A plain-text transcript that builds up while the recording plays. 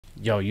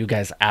Yo, you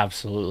guys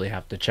absolutely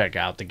have to check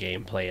out the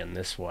gameplay in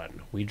this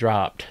one. We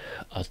dropped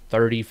a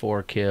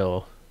 34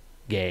 kill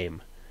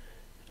game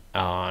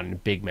on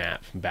Big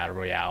Map Battle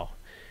Royale,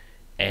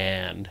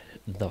 and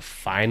the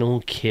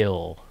final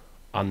kill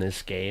on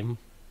this game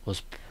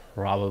was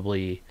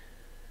probably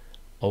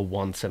a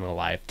once in a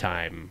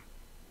lifetime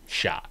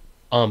shot.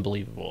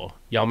 Unbelievable.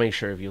 Y'all make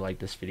sure if you like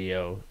this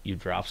video, you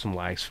drop some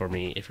likes for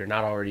me. If you're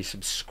not already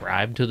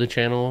subscribed to the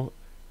channel,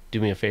 do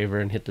me a favor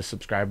and hit the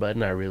subscribe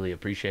button. I really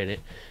appreciate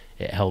it.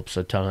 It helps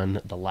a ton.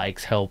 The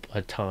likes help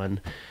a ton.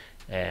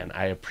 And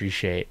I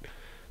appreciate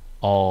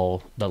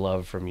all the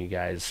love from you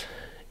guys.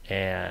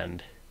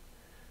 And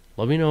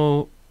let me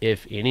know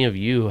if any of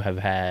you have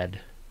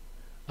had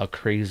a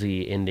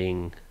crazy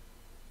ending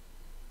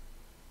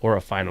or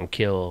a final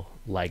kill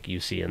like you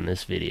see in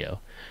this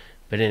video.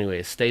 But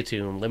anyways, stay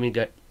tuned.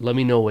 Let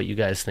me know what you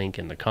guys think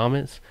in the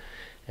comments,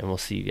 and we'll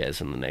see you guys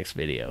in the next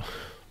video.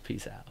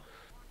 Peace out.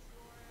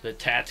 The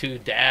tattoo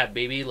dad,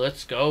 baby.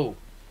 Let's go.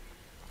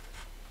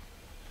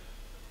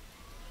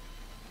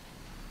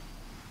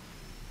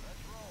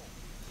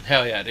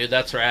 Hell yeah, dude.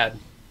 That's rad.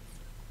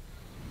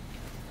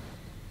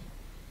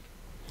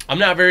 I'm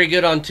not very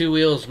good on two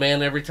wheels,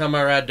 man. Every time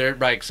I ride dirt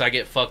bikes, I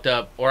get fucked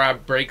up. Or I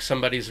break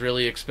somebody's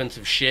really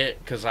expensive shit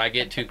because I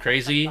get too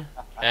crazy.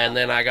 And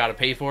then I gotta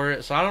pay for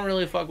it. So I don't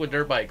really fuck with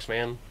dirt bikes,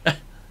 man. Cash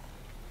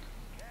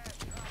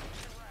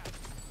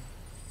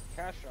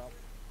shop.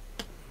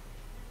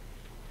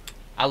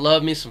 I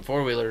love me some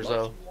four-wheelers,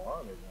 though. Most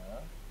wanted, huh?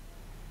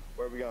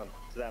 Where are we going?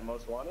 To that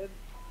most wanted?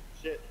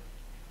 Shit.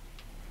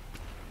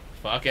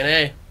 Fucking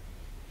A.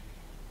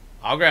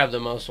 I'll grab the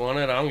most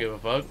wanted. I don't give a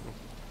fuck.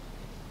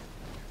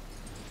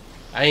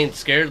 I ain't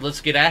scared.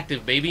 Let's get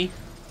active, baby.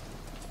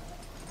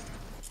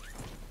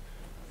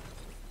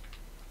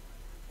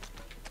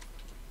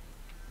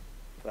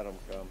 Let them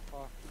come.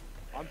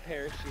 I'm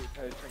parachute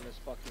posting this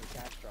fucking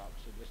cash drop,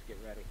 so just get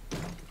ready.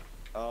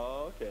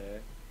 Oh, okay.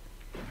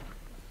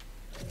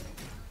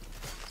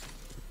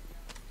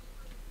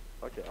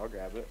 Okay, I'll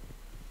grab it.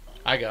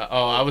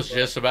 I was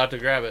just about to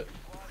grab it.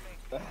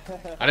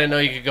 I didn't know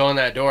you could go in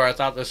that door. I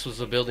thought this was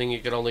a building you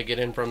could only get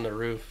in from the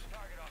roof.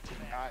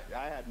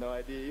 I had no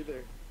idea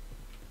either.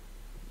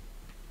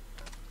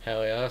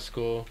 Hell yeah, that's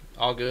cool.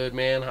 All good,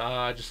 man.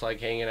 I just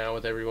like hanging out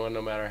with everyone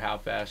no matter how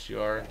fast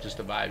you are. Just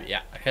a vibe.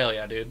 Yeah, hell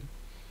yeah, dude.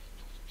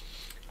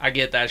 I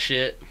get that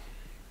shit.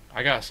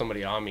 I got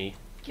somebody on me.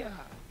 God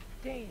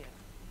damn.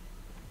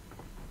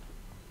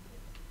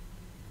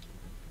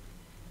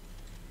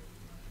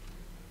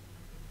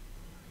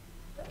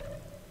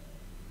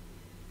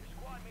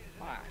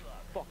 I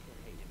fucking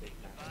hate Big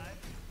Mac.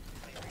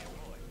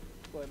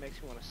 Boy, it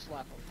makes me want to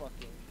slap a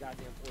fucking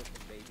goddamn orphan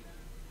baby.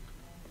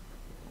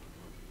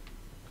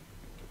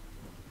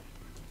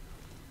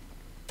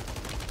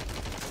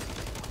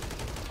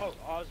 Oh,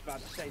 I was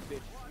about to say, bitch, you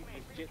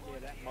just get me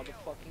that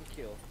motherfucking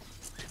kill.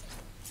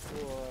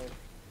 Boy.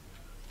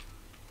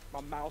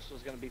 My mouse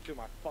was gonna be through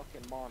my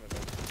fucking monitor.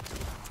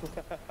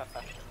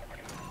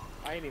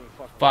 I ain't even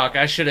fucking. Fuck,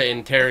 I should have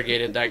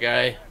interrogated that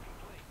guy.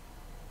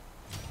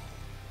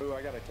 Ooh,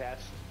 I got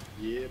attached.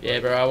 Yeah, Yeah,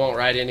 bro, I won't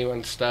write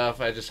anyone's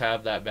stuff. I just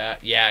have that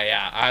bat.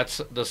 Yeah,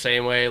 that's the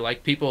same way.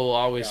 Like, people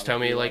always tell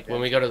me, like, when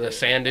we go to the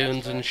sand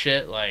dunes and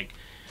shit, like,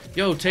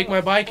 yo, take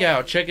my bike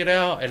out, check it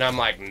out. And I'm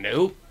like,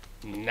 nope,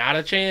 not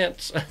a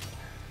chance.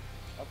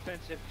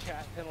 Offensive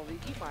chat penalty.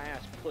 Eat my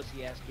ass,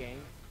 pussy ass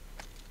game.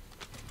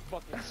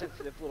 Fucking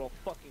sensitive little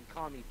fucking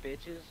commie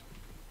bitches.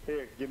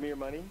 Here, give me your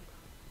money.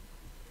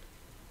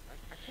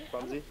 I can't.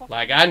 Bumsy?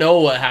 Like, I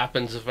know what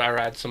happens if I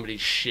ride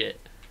somebody's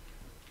shit.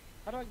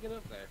 How do I get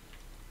up there?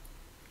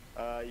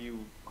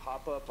 You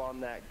hop up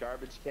on that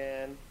garbage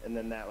can, and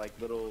then that, like,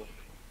 little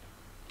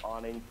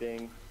awning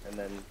thing, and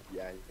then,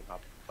 yeah, you can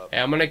hop up. Hey,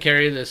 I'm gonna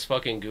carry this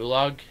fucking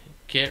gulag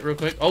kit real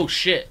quick. Oh,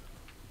 shit.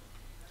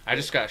 I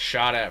just got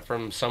shot at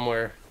from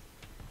somewhere.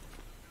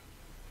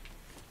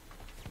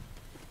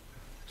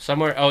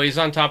 Somewhere. Oh, he's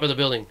on top of the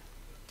building.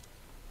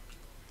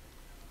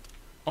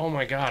 Oh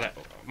my god.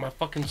 My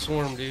fucking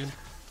swarm, dude.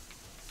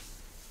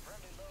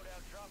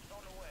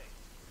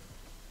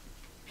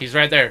 He's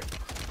right there.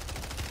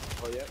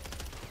 Oh, yep.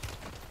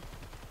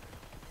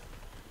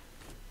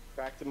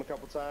 Cracked him a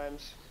couple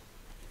times.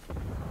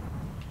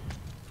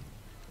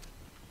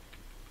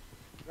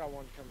 Got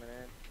one coming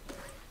in.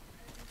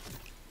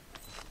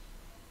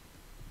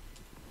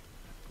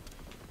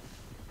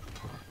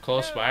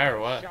 Close by or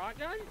what?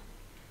 Shotgun?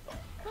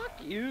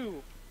 Fuck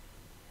you.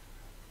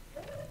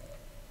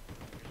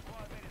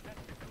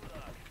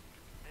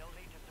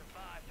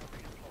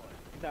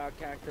 No,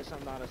 Cactus,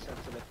 I'm not a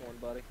sensitive one,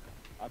 buddy.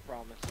 I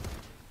promise.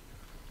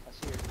 I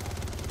see your far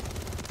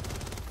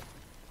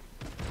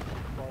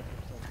from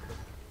sensitive.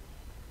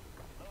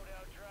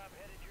 Loadout drop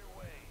headed your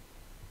way.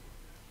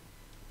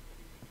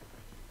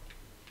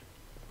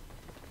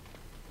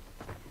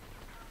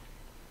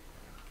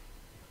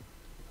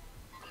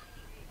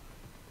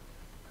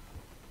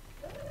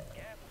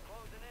 Gas is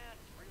closing in.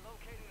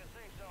 Relocating the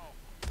safe zone.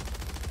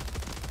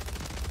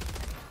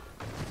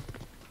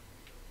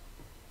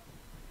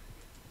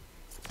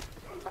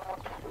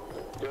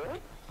 Good.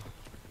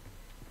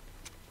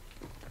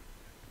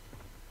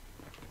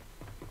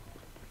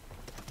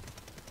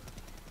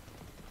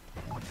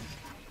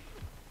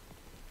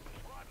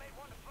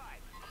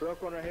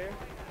 Broke one right here.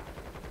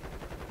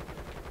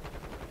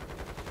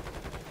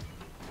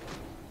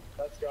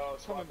 Let's go,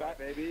 Coming back.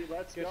 baby.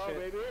 Let's Good go, shit.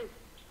 baby.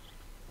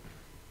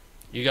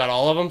 You got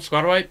all of them,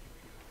 squad wipe?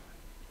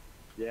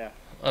 Yeah.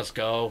 Let's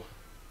go.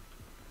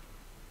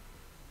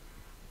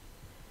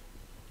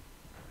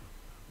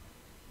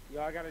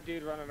 Yo, I got a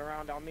dude running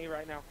around on me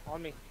right now.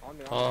 On me. On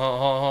me.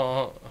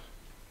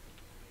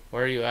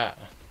 Where are you at?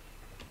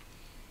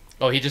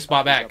 Oh, he just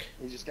bought back.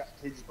 He just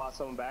bought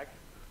someone back.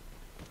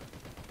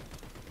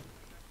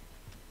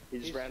 He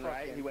just He's ran right.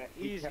 fucking He went.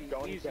 He easy, kept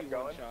going. He easy kept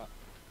one going. shot.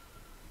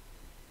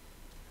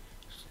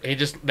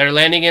 They're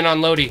landing in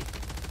on Lodi.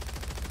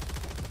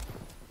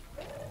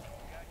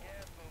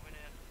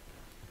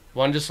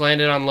 One just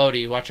landed on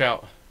Lodi. Watch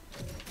out.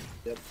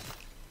 Yep.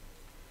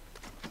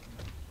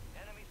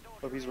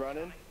 Hope he's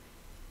running.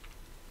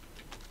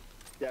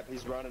 Yep,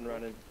 he's running.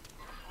 What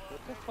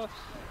the fuck's...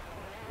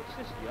 What's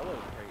this yellow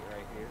crate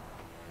right here?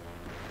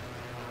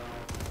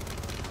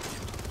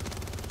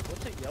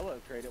 What's a yellow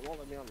crate? It won't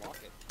let me unlock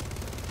it.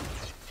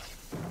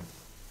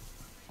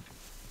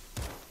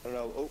 I don't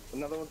know. Oh,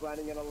 another one's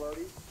landing in on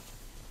Lodi.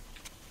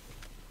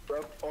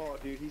 Broke. Oh,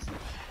 dude, he's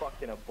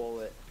fucking a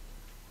bullet.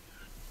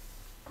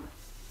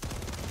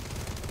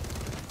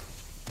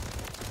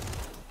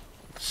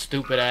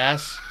 Stupid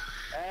ass.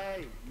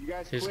 Hey, you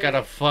guys. He's quit. got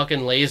a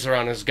fucking laser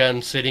on his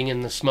gun sitting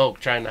in the smoke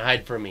trying to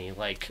hide from me.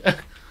 Like,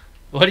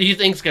 what do you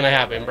think's gonna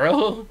happen,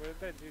 bro? Where did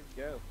that dude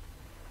go?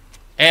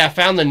 Hey, I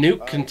found the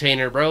nuke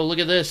container, bro. Look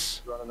at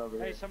this. Running over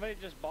Hey, here. somebody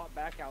just bought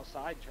back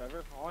outside,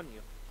 Trevor. On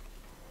you.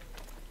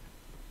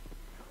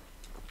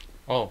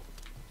 Oh.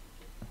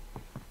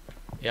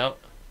 Yep.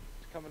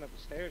 It's coming up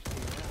the stairs to you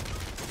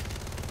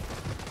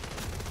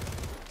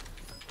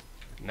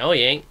No,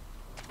 he ain't.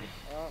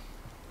 now.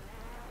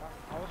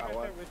 I was right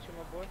what? there with you,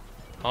 my boy.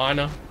 Oh, I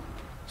know.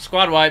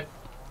 Squad wipe.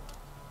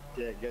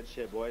 Yeah, good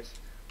shit, boys.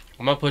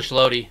 I'm gonna push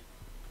Lodi.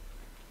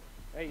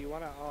 Hey, you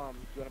wanna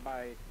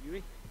buy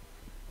Yui?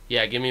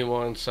 Yeah, give me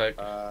 1 sec.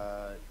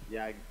 Yeah,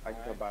 I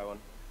can go buy one.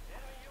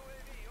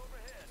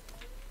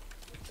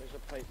 There's a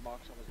plate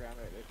box on the ground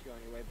right there if you're on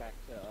your way back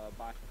to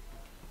buy.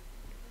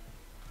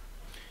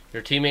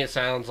 Your teammate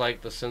sounds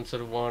like the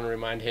sensitive one.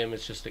 Remind him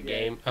it's just a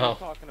game. You're Oh.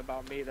 talking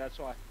about me. That's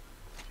why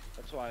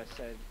I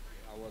said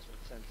I wasn't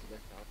sensitive.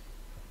 I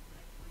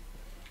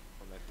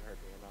don't know if you heard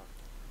me or not.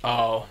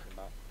 Oh. Talking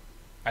about.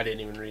 I didn't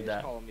even He read was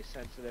that. calling me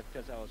sensitive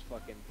because I was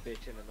fucking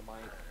bitching in the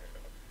mic.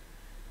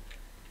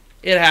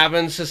 It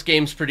happens. This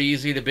game's pretty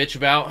easy to bitch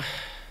about.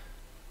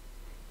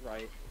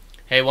 Right.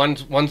 Hey,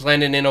 one's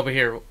landing in over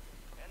here.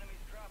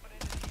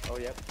 Oh,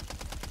 yep.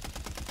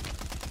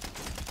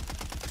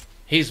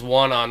 He's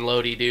one on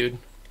Lodi, dude.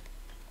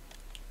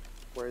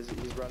 Where is he?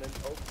 He's running.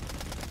 Oh,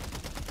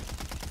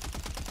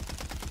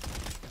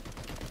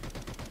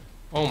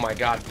 Oh my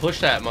god, push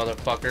that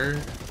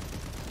motherfucker.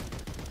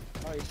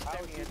 Oh,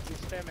 he's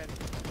stemming.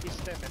 He's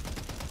stemming.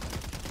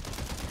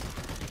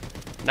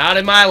 Not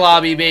in my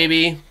lobby,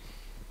 baby.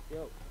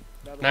 Yo.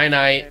 Another Night one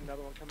night. coming in,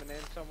 another one coming in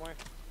somewhere.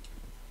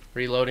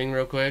 Reloading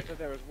real quick. So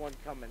there was one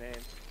coming in.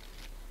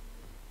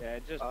 Yeah,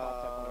 it just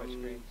popped up on my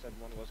screen. Said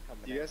one was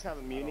coming do in. you guys have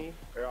a muni?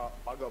 Or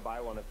I'll go buy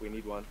one if we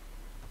need one.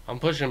 I'm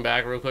pushing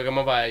back real quick. I'm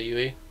gonna buy a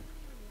UE.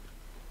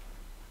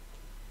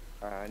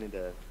 I need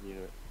a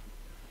unit.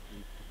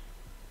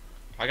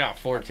 I got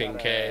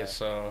 14k,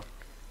 so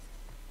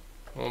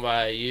I'm gonna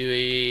buy a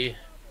UE,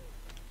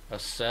 a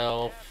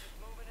self.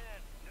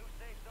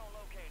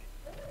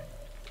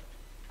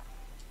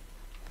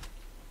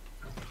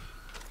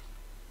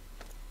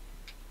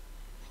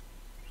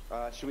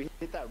 Should we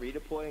hit that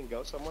redeploy and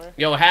go somewhere?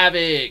 Yo,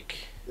 Havoc.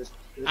 There's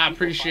I people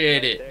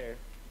appreciate popping it. up there.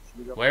 Should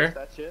we go Where? post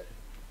that shit?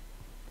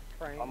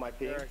 Crane. On my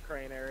ping. They're in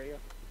crane area.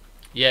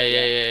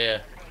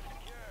 Yeah.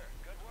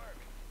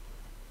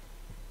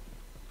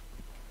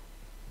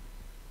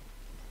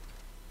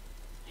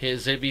 Hit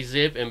zippy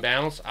zip and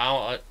bounce.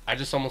 I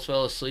just almost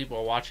fell asleep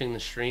while watching the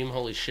stream.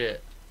 Holy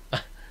shit.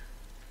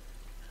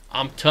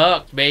 I'm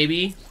tucked,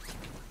 baby.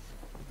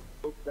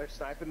 Oh, they're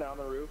sniping down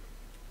the roof.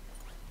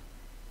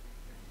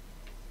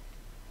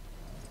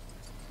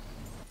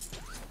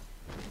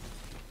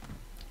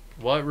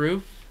 What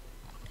roof?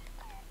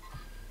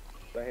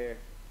 Right here.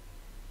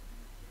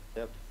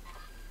 Yep.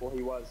 Well,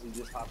 he was. He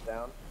just hopped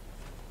down.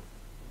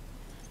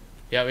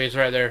 Yep, he's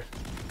right there.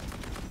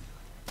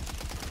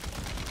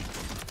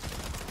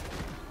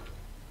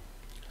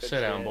 Good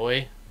Sit down, shit.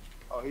 boy.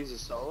 Oh, he's a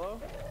solo?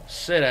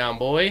 Sit down,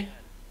 boy.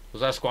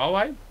 Was that squad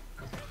wipe?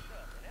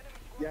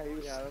 Yeah, he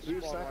was, Yeah, that's he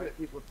was squad sniping wipe. at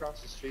people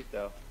across the street,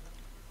 though.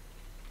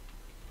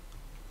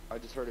 I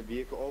just heard a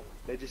vehicle. Oh,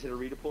 they just hit a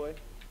redeploy.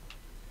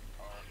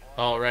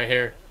 Oh, right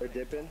here. They're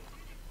dipping.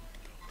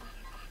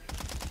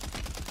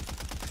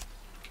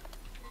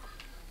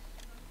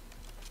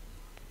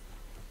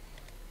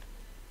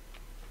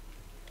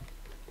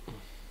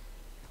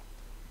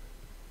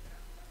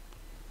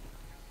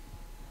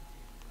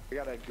 I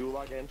got a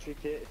gulag entry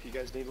kit if you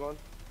guys need one.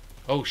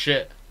 Oh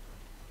shit.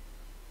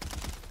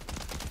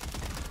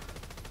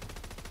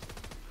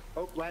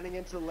 Oh, landing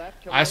into the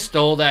left. Come I in.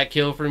 stole that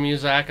kill from you,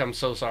 Zach. I'm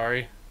so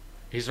sorry.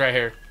 He's right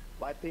here.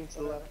 Light pink to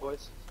the left,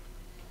 boys.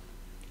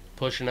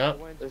 Pushing up.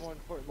 Wins There's one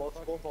for the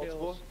multiple, fucking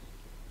multiple.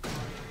 kills.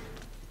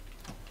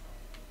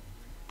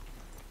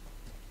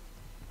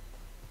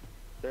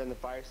 They're in the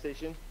fire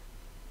station.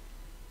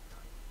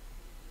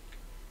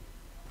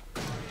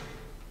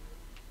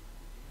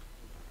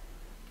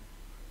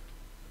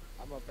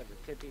 I'm up at the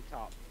tippy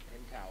top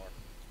in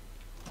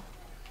tower.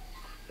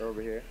 They're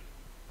over here.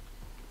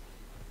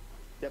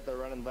 Yep, they're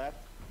running left.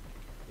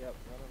 Yep,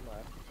 running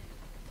left.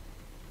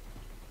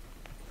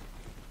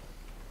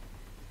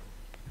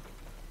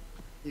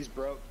 He's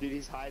broke, dude.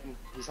 He's hiding.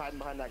 He's hiding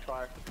behind that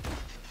car.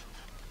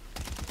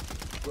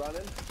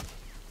 Running.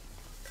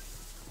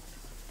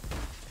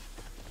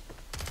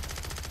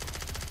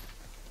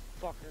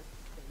 Fucker.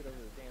 Can't get over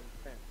the damn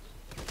fence.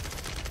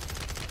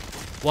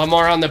 One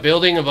more on the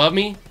building above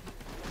me.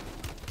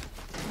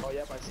 Oh,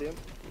 yep, I see him.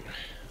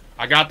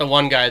 I got the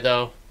one guy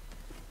though.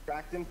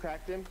 Cracked him,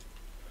 cracked him.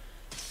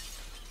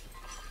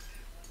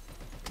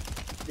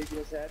 Digging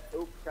his head.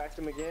 Oh, cracked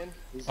him again.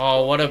 He's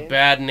Oh, what a in.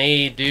 bad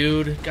nade,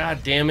 dude.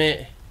 God damn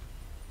it.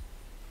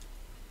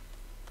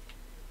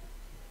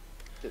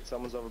 Shit,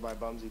 someone's over by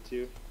Bumsy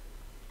too.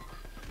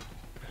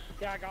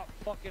 Yeah, I got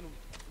fucking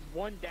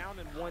one down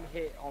and one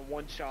hit on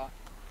one shot.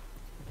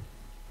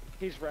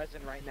 He's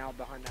resin right now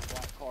behind that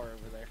black car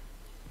over there.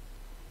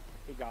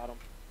 He got him.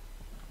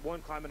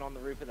 One climbing on the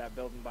roof of that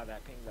building by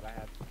that ping that I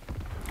had.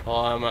 Oh,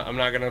 I'm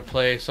not gonna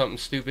play something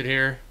stupid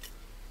here.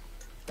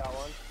 Got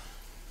one.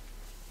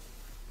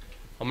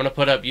 I'm gonna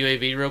put up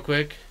UAV real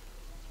quick.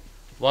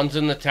 One's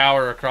in the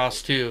tower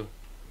across too.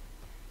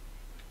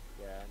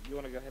 Yeah, you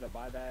wanna go hit a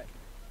buyback?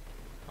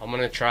 I'm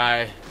gonna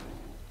try.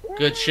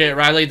 Good shit,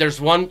 Riley.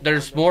 There's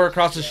more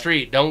across the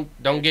street. Don't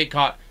get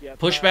caught. Yep,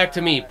 Push back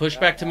to me. Push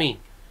back to me.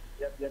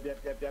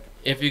 Yep.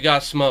 If you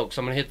got smokes,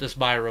 I'm gonna hit this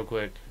buy real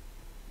quick.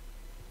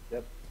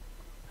 Yep.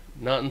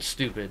 Nothing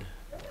stupid.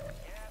 Gas is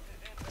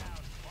inbound,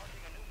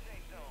 marking a new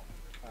safe zone.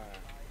 Alright.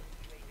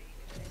 Enemy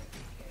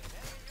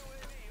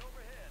UAV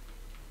overhead.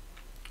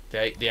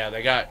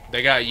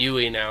 They got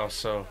Yui now,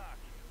 so Load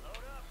up.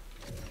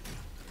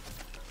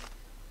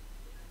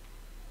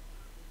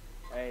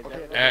 Hey,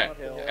 Okay, that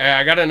okay. hill.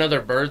 I got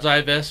another bird's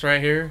eye vest right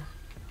here.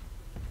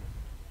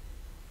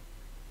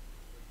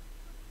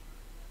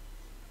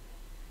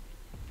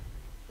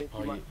 Think Oh,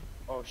 you you- might...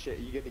 Oh shit,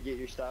 you gonna get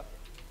your stuff?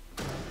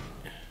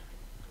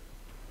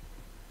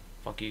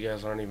 Fuck, you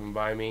guys aren't even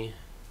by me.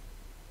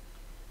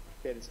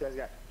 Okay, this guy's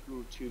got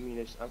two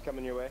munitions. I'm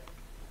coming your way.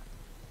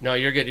 No,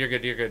 you're good. You're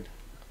good. You're good.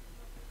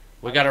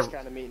 We I'm gotta. just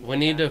kinda meeting We him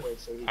need to. halfway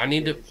so he I can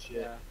need get to. his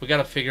shit. Yeah. We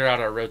gotta figure out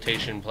our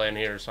rotation plan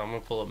here. So I'm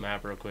gonna pull up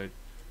map real quick.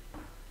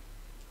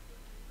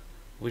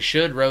 We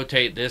should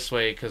rotate this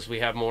way because we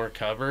have more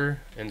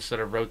cover instead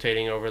of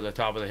rotating over the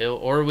top of the hill.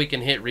 Or we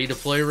can hit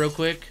redeploy real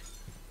quick.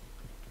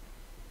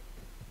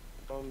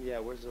 Yeah,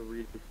 where's the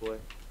redeploy?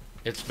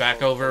 It's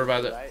back Oh, over by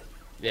to the. right?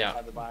 Yeah.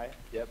 By the buy.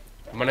 Yep.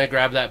 I'm gonna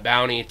grab that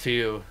bounty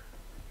too.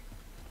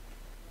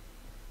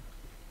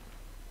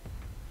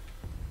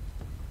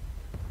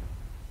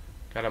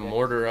 Got a Yeah,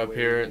 mortar up wait,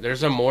 here. wait.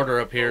 There's a mortar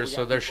up here, we so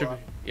got there people should up.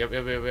 be.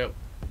 Yep.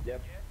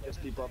 Yep.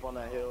 Just keep up on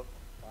that hill.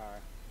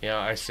 Alright. Yeah,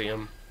 I see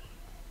him.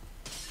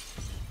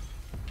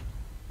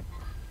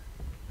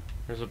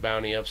 There's a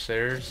bounty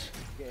upstairs.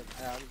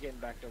 I'm getting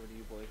back over to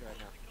you boys right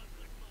now.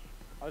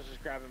 I was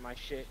just grabbing my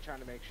shit, trying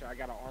to make sure I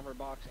got an armor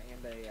box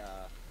and a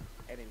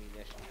enemy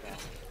munitions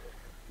box.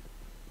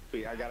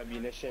 Sweet, I got a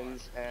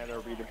munitions and a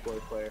redeploy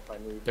player if I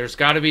need. There's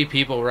got to be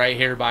people right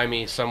here by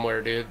me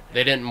somewhere, dude.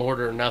 They didn't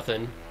mortar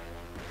nothing.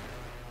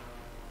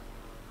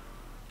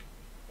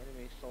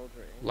 Enemy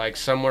soldier. Like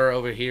somewhere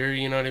over here,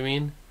 you know what I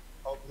mean?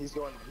 Oh, he's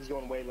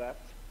going way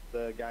left.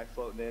 The guy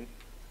floating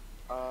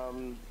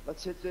in.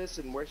 Let's hit this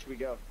and where should we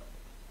go?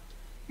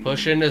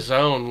 Push into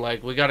zone.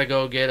 Like, we got to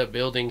go get a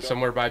building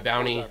somewhere by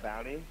bounty. Where's our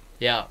bounty?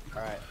 Yeah.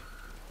 Alright.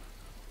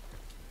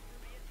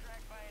 Being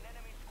tracked by an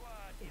enemy squad.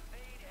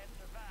 Evade and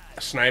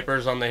survive.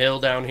 Snipers on the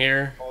hill down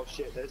here. Oh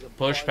shit, there's a Push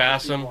bunch of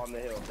past people him. on the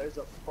hill. There's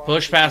a bunch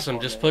Push of past people them.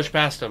 on Just the push hill.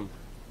 past them.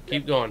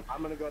 Keep going.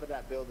 I'm gonna go to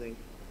that building.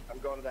 I'm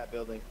going to that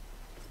building.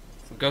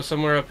 Go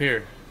somewhere up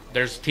here.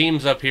 There's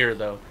teams up here,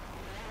 though.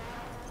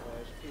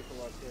 There's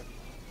people up here.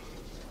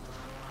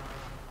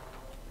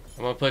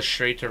 I'm going to push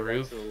straight to Right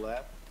roof. to the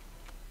left.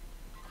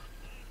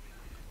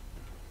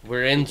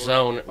 We're in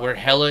zone. We're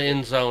hella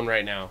in zone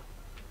right now.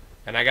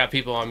 And I got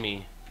people on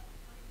me.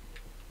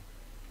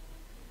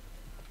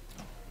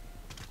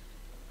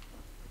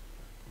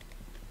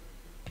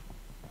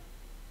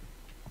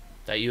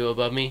 That you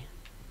above me?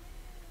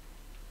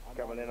 I'm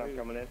Coming on in, the I'm roof,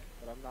 coming in.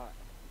 But I'm not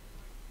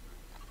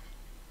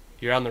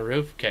You're on the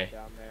roof? Okay.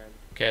 down there.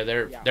 Okay,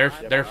 they're Yeah, they're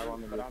I'm they're down,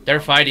 on the but roof. I'm they're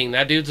down. fighting.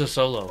 That dude's a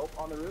solo.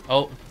 Oh, on the roof.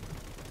 Oh,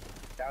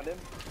 Found him.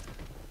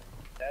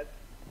 Dead.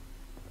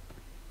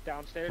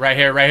 Downstairs. right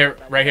here, right here,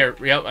 right here.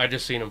 Yep, I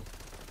just seen him.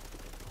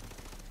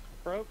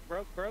 Broke.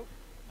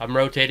 I'm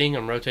rotating,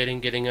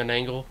 getting an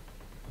angle.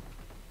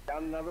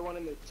 Down another one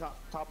in the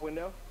top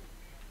window.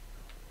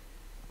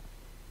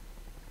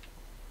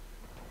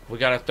 We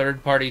got a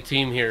third-party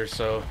team here,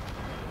 so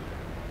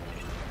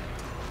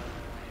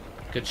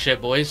good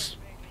shit, boys.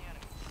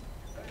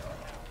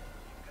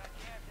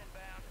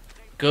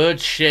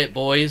 Good shit,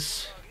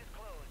 boys.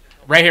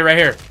 Right here, right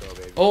here.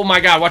 Oh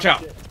my God, watch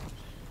out.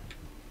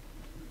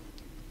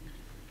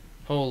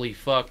 Holy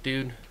fuck,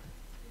 dude.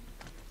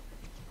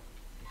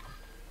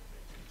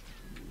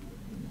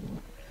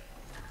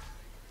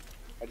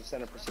 I just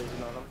sent a precision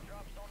on him.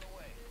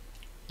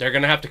 They're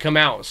gonna have to come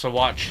out, so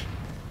watch.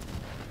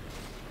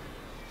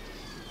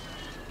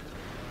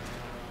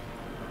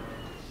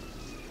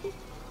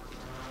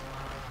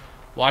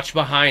 Watch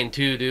behind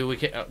too, dude.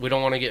 We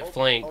don't want to get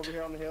flanked. Over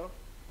here on the hill.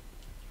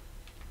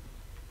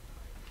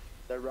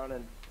 They're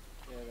running.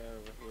 Yeah, they're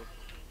over here.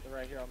 They're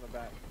right here on the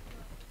back.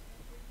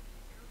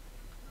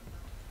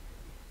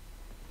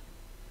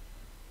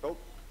 Oh,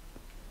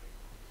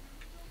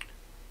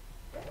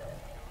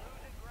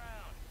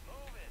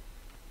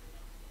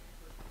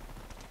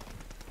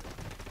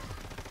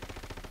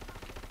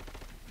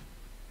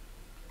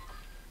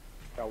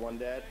 got one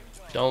dead.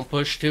 Don't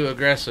push too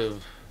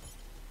aggressive.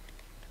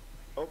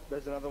 Oh,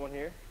 there's another one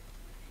here.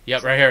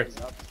 Yep, right here. He's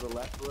up to the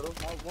left a little.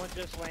 One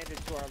just landed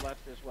to our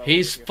left as well.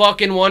 He's over here.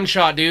 fucking one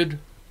shot, dude.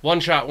 One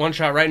shot,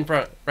 right in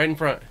front, right in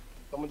front.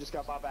 Someone just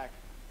got bought back.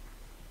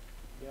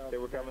 Yeah, They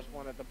were there coming. was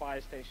one at the buy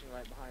station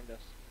right behind us.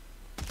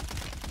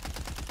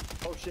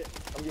 Oh shit,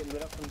 I'm getting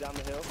lit up from down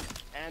the hill.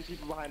 And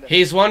people behind us.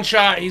 He's one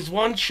shot. He's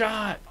one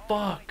shot.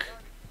 Fuck.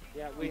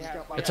 Yeah, we just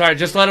have. got It's alright.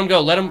 Just let him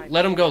go. Let him go.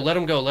 Let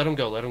him go. Let him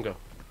go. Let him go.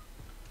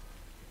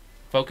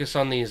 Focus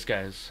on these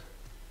guys.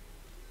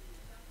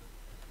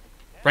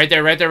 Right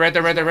there. Right there. Right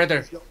there. Right there. Right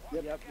there.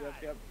 Yep,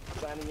 Yep.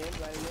 Signing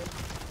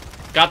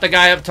in. Got the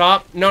guy up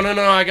top. No.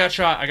 I got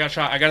shot. I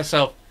got a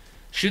self.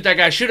 Shoot that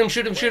guy. Shoot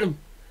him.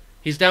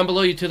 He's down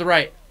below you to the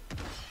right.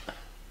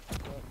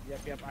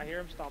 Yep. I hear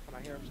him stomping.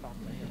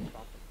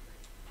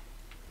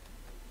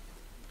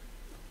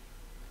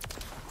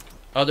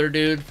 Other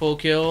dude, full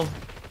kill.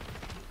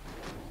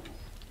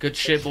 Good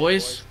shit, shit,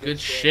 boys. boys. Good Good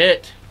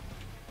shit.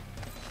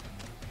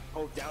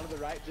 Oh, down to the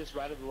right, just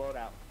right of the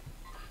loadout.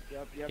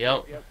 Yep.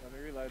 Yep. Let me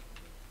reload.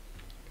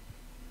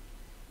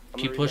 I'm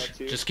Keep gonna push. reload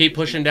too. Just keep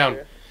pushing down.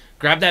 Here.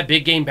 Grab that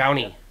big game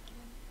bounty.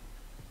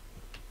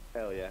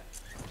 Hell yeah.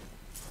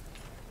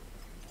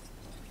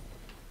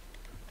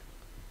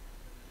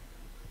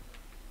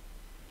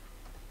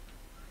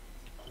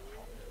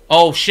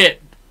 Oh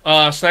shit.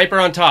 Sniper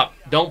on top.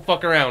 Don't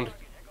fuck around.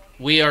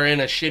 We are in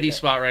a shitty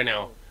spot right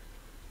now.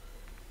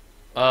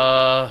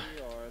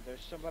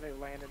 There's somebody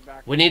landing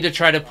back. We need to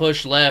try to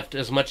push left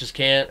as much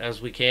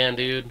as we can,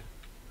 dude.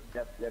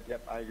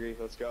 Yep. I agree.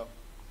 Let's go.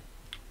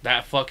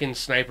 That fucking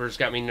sniper's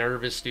got me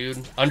nervous,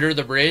 dude. Under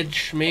the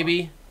bridge,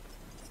 maybe?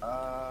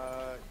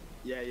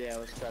 Yeah.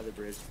 Let's try the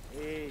bridge.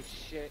 Hey,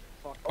 shit.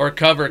 Fuck. Or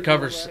cover. The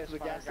Gas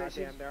gas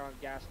station. They're on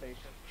gas station.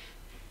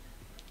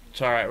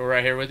 It's alright, we're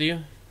right here with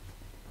you.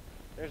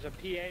 There's a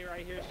PA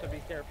right here, so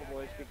be careful,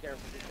 boys. Be careful.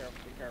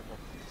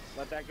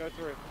 Let that go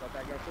through.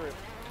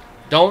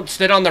 Don't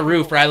sit on the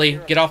roof, Riley.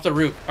 Get off the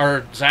roof.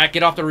 Or, Zach,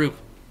 get off the roof.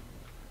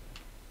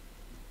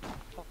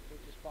 Fuck, they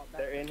just fought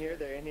back. They're in here.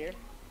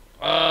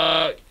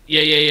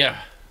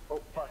 Yeah.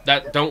 Oh, fuck.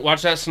 That, Yep. don't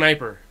watch that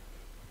sniper.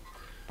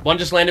 One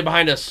just landed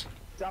behind us.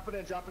 Drop it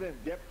in.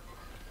 Yep.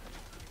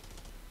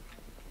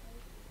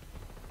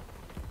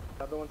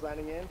 Other one's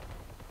landing in.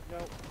 No.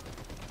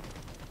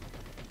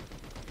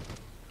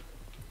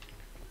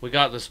 We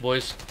got this,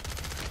 boys.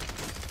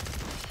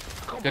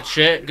 Good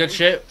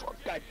shit.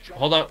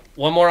 Hold on.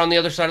 One more on the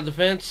other side of the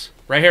fence.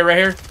 Right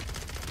here.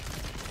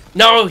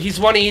 No, he's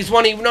one.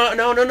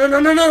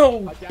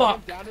 No.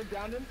 Fuck. Down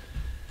him.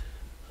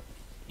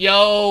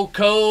 Yo,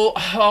 oh,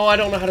 I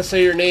don't know how to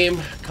say your name.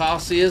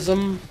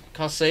 Causeism.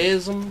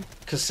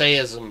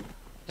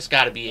 That's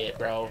gotta be it,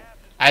 bro.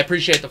 I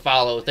appreciate the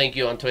follow. Thank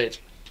you on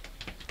Twitch.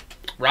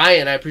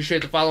 Ryan, I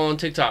appreciate the follow on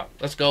TikTok.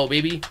 Let's go,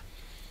 baby.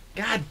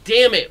 God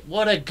damn it.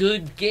 What a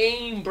good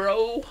game,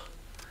 bro.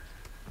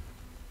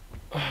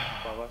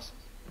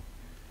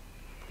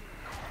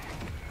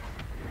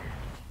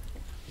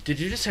 Did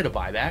you just hit a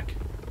buyback?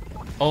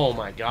 Oh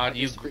my god,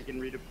 you... Just freaking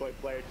redeploy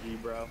player G,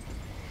 bro.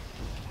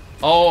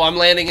 Oh, I'm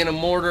landing in a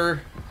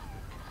mortar.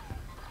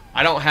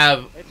 I don't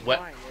have... It's we-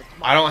 mine.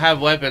 I don't have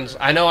weapons.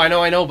 I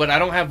know, but I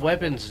don't have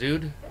weapons,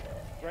 dude.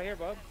 Right here,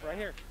 bub. Right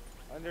here.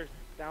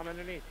 Down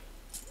underneath.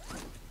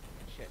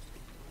 Shit.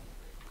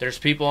 There's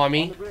people on On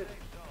me. the bridge.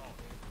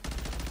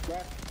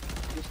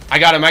 Left. Just I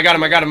got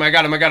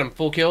him.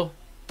 Full kill.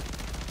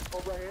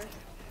 over right here.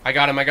 I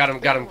got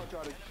him.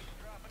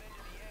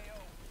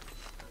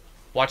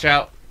 Watch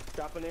out.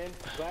 Dropping in.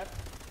 Left.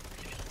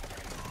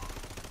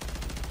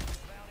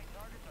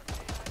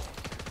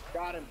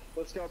 Got him.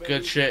 Let's go, baby.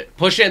 Good shit.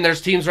 Push in.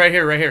 There's teams right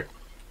here.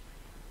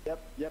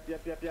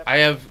 Yep. I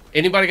have...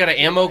 Anybody got an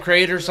ammo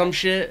crate or some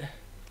shit?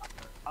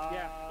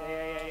 Yeah.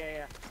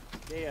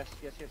 Yes.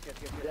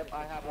 Yep,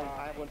 I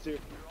have one too.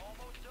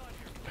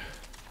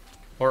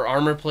 Or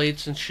armor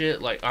plates and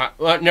shit? Like,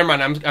 well, never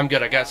mind. I'm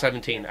good. I got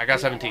 17. I got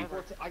 17.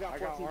 I got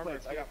 14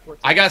 plates.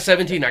 I got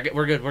 17.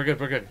 We're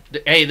good.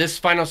 Hey, this is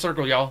final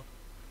circle, y'all.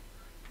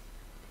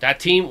 That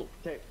team.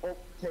 Okay, oh,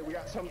 okay, we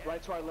got some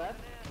right to our left.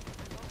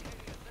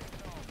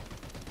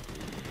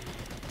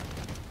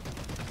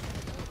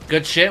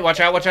 Good shit. Watch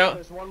out, watch out.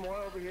 There's one more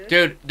over here.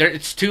 Dude,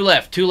 it's two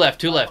left, two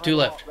left, two left, two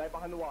left. Right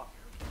behind the wall.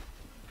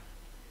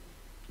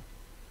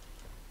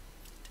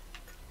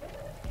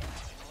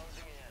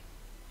 Closing in.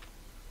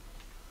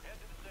 Head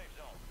to the safe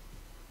zone.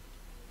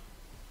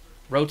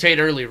 Rotate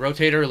early,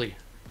 rotate early.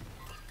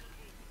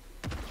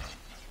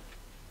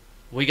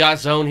 We got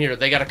zone here.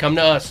 They gotta come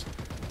to us.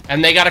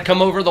 And they gotta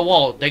come over the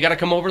wall. They gotta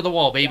come over the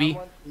wall, baby. That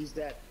one, he's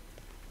dead.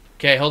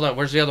 Okay, hold on.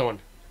 Where's the other one?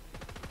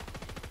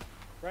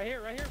 Right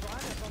here, behind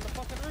us on the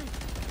fucking roof.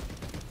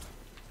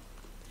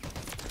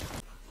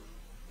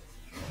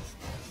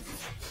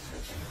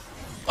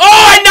 Oh,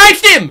 I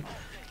knifed him!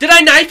 Did I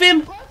knife him?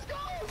 Let's go!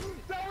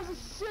 That was a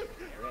sick.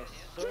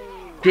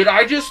 Did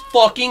I just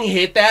fucking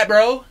hit that,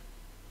 bro?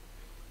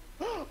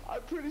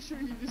 I'm pretty sure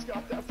you just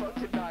got that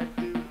fucking knife,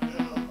 dude.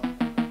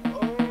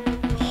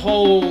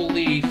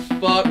 Holy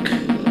fuck.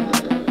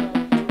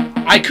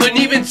 I couldn't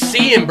even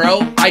see him,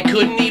 bro. I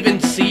couldn't even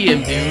see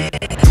him, dude.